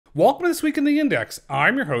Welcome to This Week in the Index.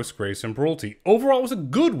 I'm your host, Grayson Brulte. Overall, it was a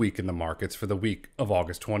good week in the markets for the week of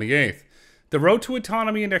August 28th. The Road to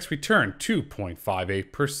Autonomy Index returned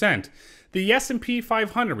 2.58%. The S&P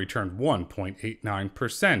 500 returned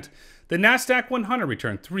 1.89%. The Nasdaq 100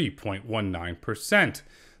 returned 3.19%.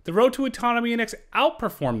 The Road to Autonomy Index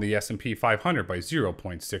outperformed the S&P 500 by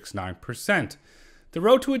 0.69%. The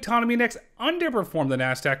Road to Autonomy Index underperformed the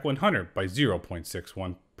Nasdaq 100 by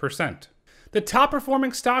 0.61%. The top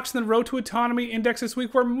performing stocks in the Road to Autonomy Index this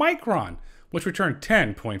week were Micron, which returned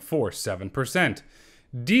 10.47%,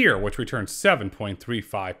 Deere, which returned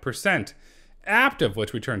 7.35%, Aptiv,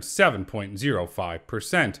 which returned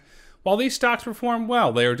 7.05%. While these stocks perform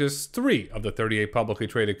well, they are just 3 of the 38 publicly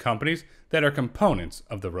traded companies that are components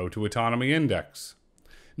of the Road to Autonomy Index.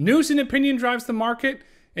 News and opinion drives the market,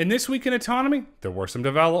 and this week in autonomy, there were some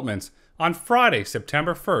developments. On Friday,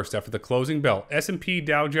 September 1st, after the closing bell, S&P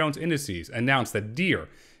Dow Jones Indices announced that Deere,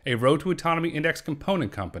 a Road to Autonomy Index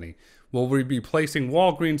component company, will be replacing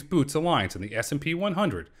Walgreens Boots Alliance in the S&P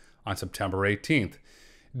 100 on September 18th.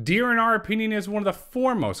 Deere, in our opinion, is one of the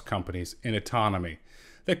foremost companies in autonomy.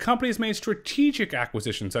 The company has made strategic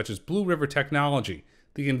acquisitions such as Blue River Technology,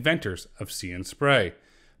 the inventors of See and Spray,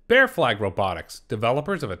 Bear Flag Robotics,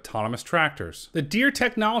 developers of autonomous tractors. The Deere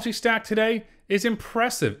technology stack today is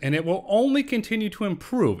impressive, and it will only continue to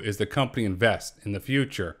improve as the company invests in the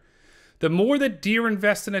future. The more that Deere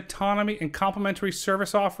invests in autonomy and complementary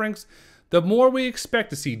service offerings, the more we expect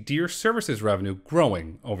to see Deere services revenue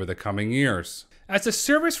growing over the coming years. As the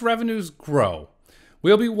service revenues grow,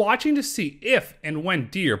 we'll be watching to see if and when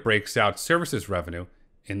Deere breaks out services revenue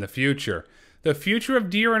in the future. The future of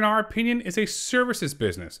Deere, in our opinion, is a services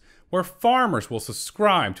business where farmers will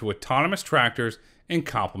subscribe to autonomous tractors and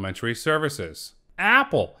complementary services.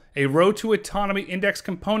 Apple, a Road to Autonomy Index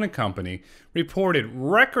component company, reported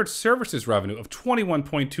record services revenue of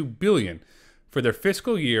 $21.2 billion for their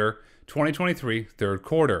fiscal year 2023 third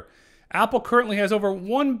quarter. Apple currently has over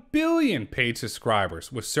 1 billion paid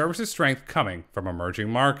subscribers, with services strength coming from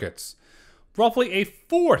emerging markets. Roughly a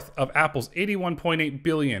fourth of Apple's $81.8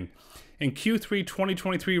 billion in Q3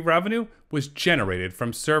 2023 revenue was generated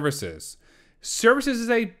from services. Services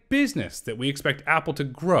is a business that we expect Apple to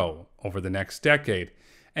grow over the next decade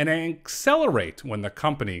and accelerate when the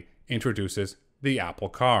company introduces the Apple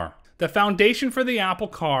Car. The foundation for the Apple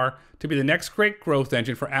Car to be the next great growth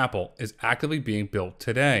engine for Apple is actively being built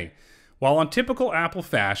today. While in typical Apple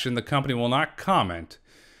fashion, the company will not comment,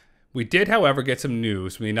 we did, however, get some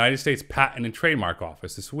news from the United States Patent and Trademark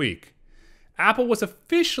Office this week. Apple was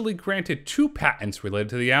officially granted 2 patents related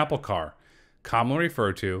to the Apple Car, commonly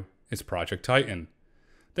referred to as Project Titan.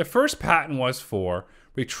 The first patent was for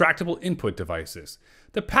retractable input devices.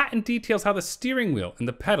 The patent details how the steering wheel and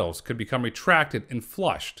the pedals could become retracted and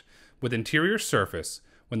flushed with interior surface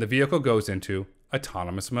when the vehicle goes into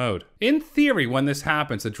autonomous mode. In theory, when this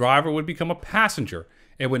happens, the driver would become a passenger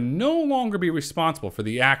and would no longer be responsible for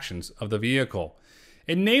the actions of the vehicle,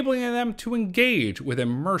 enabling them to engage with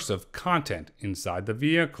immersive content inside the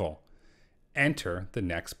vehicle. Enter the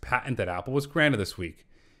next patent that Apple was granted this week: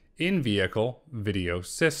 in-vehicle video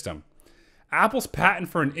system. Apple's patent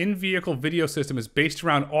for an in-vehicle video system is based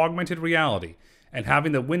around augmented reality and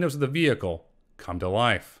having the windows of the vehicle come to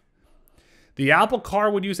life. The Apple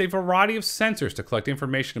Car would use a variety of sensors to collect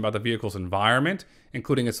information about the vehicle's environment,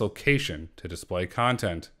 including its location, to display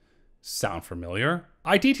content. Sound familiar?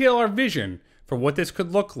 I detail our vision for what this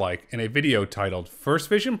could look like in a video titled First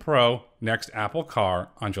Vision Pro, Next Apple Car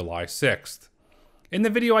on July 6th. In the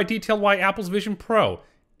video, I detail why Apple's Vision Pro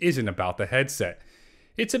isn't about the headset.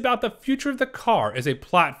 It's about the future of the car as a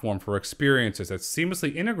platform for experiences that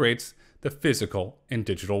seamlessly integrates the physical and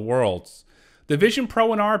digital worlds. The Vision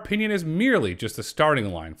Pro, in our opinion, is merely just the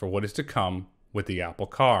starting line for what is to come with the Apple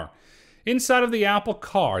Car. Inside of the Apple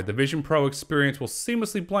Car, the Vision Pro experience will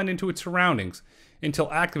seamlessly blend into its surroundings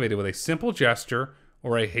until activated with a simple gesture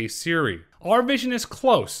or a "Hey Siri." Our vision is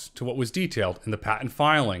close to what was detailed in the patent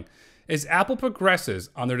filing. As Apple progresses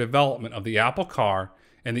on their development of the Apple Car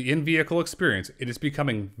and the in-vehicle experience, it is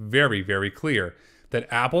becoming very, very clear that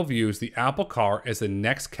Apple views the Apple Car as the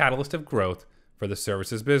next catalyst of growth for the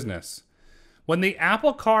services business. When the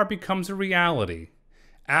Apple Car becomes a reality,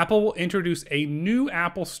 Apple will introduce a new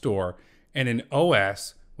Apple Store and an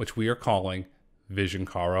OS, which we are calling Vision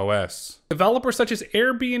Car OS. Developers such as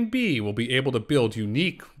Airbnb will be able to build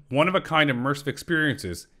unique, one-of-a-kind immersive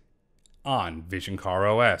experiences on Vision Car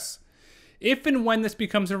OS. If and when this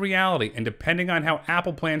becomes a reality, and depending on how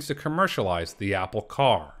Apple plans to commercialize the Apple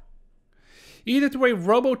Car, either through a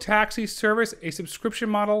robo-taxi service, a subscription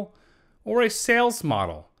model, or a sales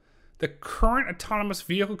model, the current autonomous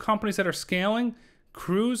vehicle companies that are scaling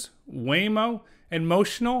Cruise, Waymo, and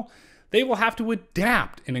Motional, they will have to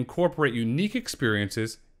adapt and incorporate unique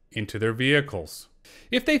experiences into their vehicles.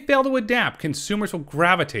 If they fail to adapt, consumers will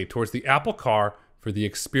gravitate towards the Apple car for the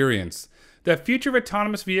experience. The future of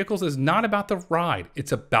autonomous vehicles is not about the ride,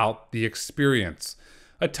 it's about the experience.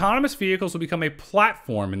 Autonomous vehicles will become a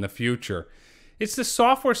platform in the future. It's the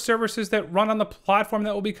software services that run on the platform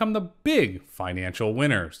that will become the big financial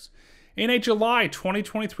winners. In a July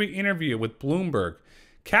 2023 interview with Bloomberg,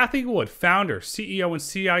 Kathy Wood, founder, CEO, and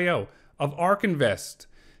CIO of ARK Invest,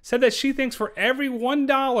 said that she thinks for every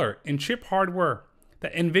 $1 in chip hardware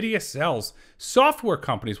that NVIDIA sells, software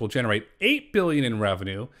companies will generate $8 billion in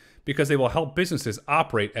revenue because they will help businesses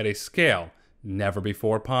operate at a scale never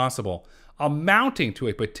before possible, amounting to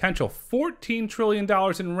a potential $14 trillion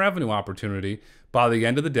in revenue opportunity by the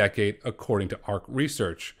end of the decade, according to ARK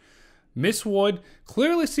Research. Ms. Wood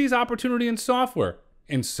clearly sees opportunity in software,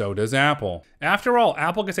 and so does Apple. After all,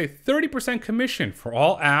 Apple gets a 30% commission for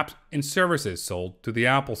all apps and services sold through the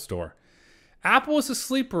Apple Store. Apple is a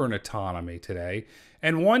sleeper in autonomy today,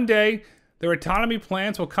 and one day their autonomy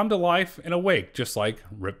plans will come to life in a wake, just like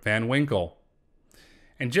Rip Van Winkle.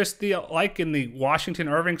 And just like in the Washington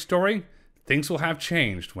Irving story, things will have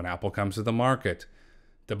changed when Apple comes to the market.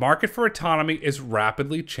 The market for autonomy is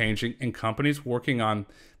rapidly changing, and companies working on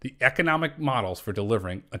the economic models for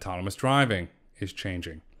delivering autonomous driving is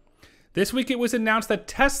changing. This week it was announced that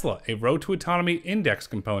Tesla, a Road to Autonomy Index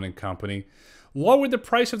component company, lowered the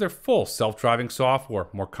price of their full self-driving software,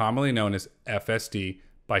 more commonly known as FSD,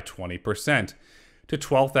 by 20% to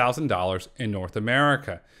 $12,000 in North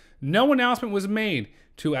America. No announcement was made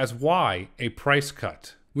as why a price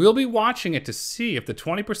cut. We'll be watching it to see if the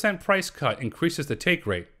 20% price cut increases the take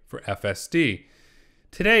rate for FSD.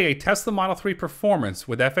 Today, a Tesla Model 3 Performance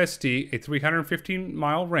with FSD, a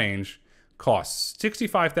 315-mile range, costs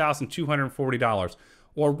 $65,240,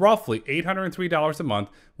 or roughly $803 a month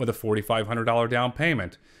with a $4,500 down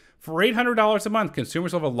payment. For $800 a month,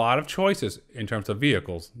 consumers have a lot of choices in terms of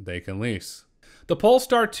vehicles they can lease. The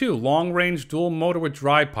Polestar 2 long-range dual motor with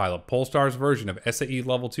Drive Pilot, Polestar's version of SAE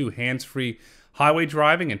Level 2 hands-free highway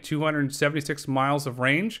driving and 276 miles of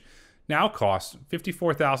range, now costs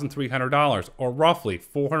 $54,300, or roughly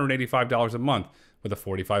 $485 a month with a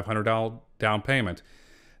 $4,500 down payment.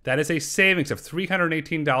 That is a savings of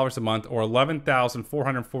 $318 a month, or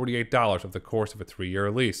 $11,448 over the course of a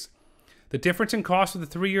 3-year lease. The difference in cost of the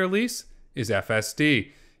 3-year lease is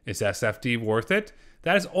FSD. Is SFD worth it?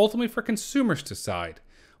 That is ultimately for consumers to decide.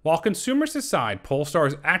 While consumers decide, Polestar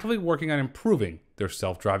is actively working on improving their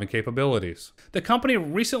self-driving capabilities. The company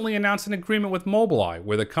recently announced an agreement with Mobileye,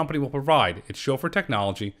 where the company will provide its chauffeur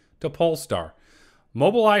technology to Polestar.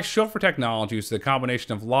 Mobileye's chauffeur technology uses a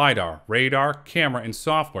combination of LiDAR, radar, camera, and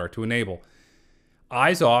software to enable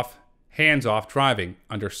eyes-off, hands-off driving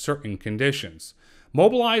under certain conditions.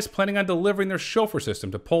 Mobileye is planning on delivering their chauffeur system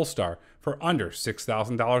to Polestar for under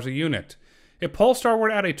 $6,000 a unit. If Polestar were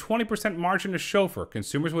to add a 20% margin to chauffeur,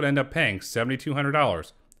 consumers would end up paying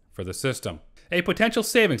 $7,200 for the system, a potential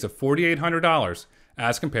savings of $4,800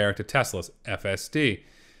 as compared to Tesla's FSD.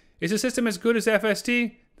 Is the system as good as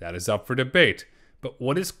FSD? That is up for debate. But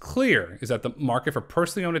what is clear is that the market for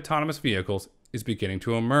personally owned autonomous vehicles is beginning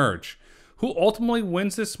to emerge. Who ultimately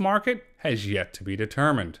wins this market has yet to be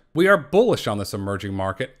determined. We are bullish on this emerging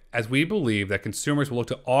market as we believe that consumers will look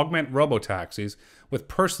to augment robotaxis with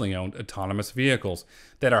personally owned autonomous vehicles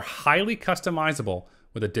that are highly customizable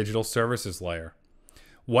with a digital services layer.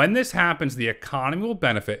 When this happens, the economy will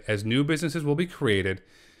benefit as new businesses will be created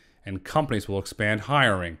and companies will expand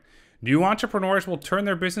hiring. New entrepreneurs will turn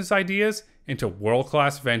their business ideas into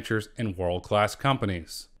world-class ventures and world-class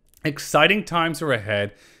companies. Exciting times are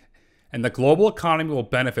ahead, and the global economy will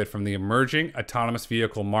benefit from the emerging autonomous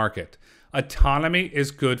vehicle market. Autonomy is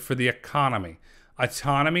good for the economy.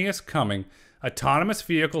 Autonomy is coming. Autonomous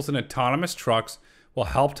vehicles and autonomous trucks will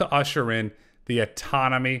help to usher in the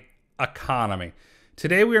autonomy economy.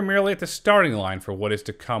 Today, we are merely at the starting line for what is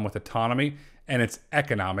to come with autonomy and its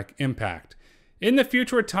economic impact. In the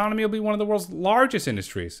future, autonomy will be one of the world's largest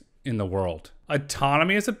industries in the world.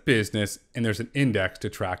 Autonomy is a business, and there's an index to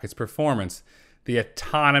track its performance. The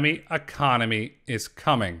autonomy economy is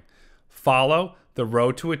coming. Follow the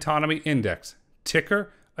Road to Autonomy Index,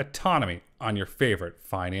 ticker Autonomy, on your favorite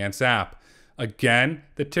finance app. Again,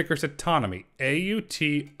 the ticker's Autonomy,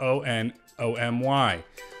 AUTONOMY.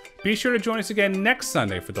 Be sure to join us again next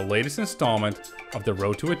Sunday for the latest installment of the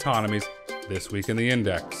Road to Autonomy's This Week in the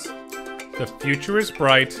Index. The future is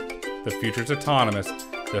bright, the future is autonomous,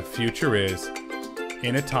 the future is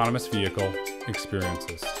in autonomous vehicle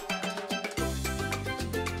experiences.